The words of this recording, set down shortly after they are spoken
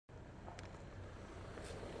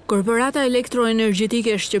Korporata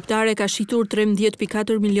Elektroenergjitike Shqiptare ka shitur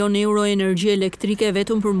 13.4 milion euro energji elektrike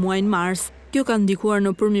vetëm për muajin mars. Kjo ka ndikuar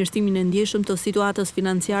në përmirësimin e ndjeshëm të situatës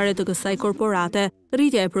financiare të kësaj korporate.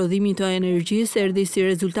 Rritja e prodhimit të energjisë erdhi si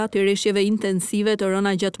rezultat të reshjeve intensive të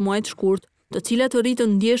rëna gjatë muajit shkurt, të cilat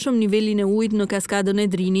rritën ndjeshëm nivelin e ujit në kaskadën e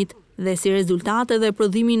Drinit dhe si rezultat edhe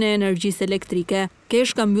prodhimin e energjisë elektrike.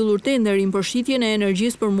 KESH ka mbyllur tenderin për shitjen e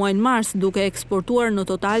energjisë për muajin mars, duke eksportuar në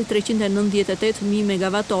total 398.000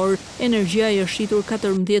 megavator. Energjia i është shitur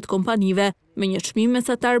 14 kompanive, me një çmim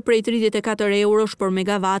mesatar prej 34 eurosh për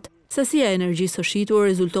megavat. Sasia e energjisë së shitur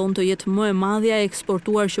rezulton të jetë më e madhja e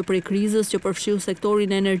eksportuar që prej krizës që përfshiu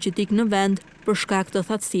sektorin energjetik në vend për shkak të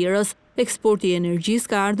thatësirës. Eksporti i energjisë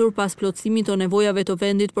ka ardhur pas plotësimit të nevojave të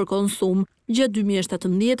vendit për konsum. Gjatë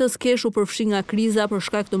 2017-s KESH u përfshi nga kriza për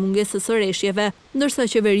shkak të mungesës së reshjeve, ndërsa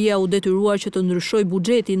qeveria u detyruar që të ndryshojë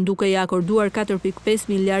buxhetin duke i akorduar 4.5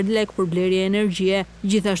 miliard lek për blerje energjie.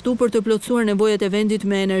 Gjithashtu për të plotësuar nevojat e vendit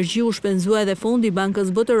me energji u shpenzua edhe fondi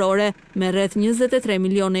Bankës Botërore me rreth 23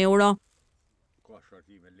 milion euro.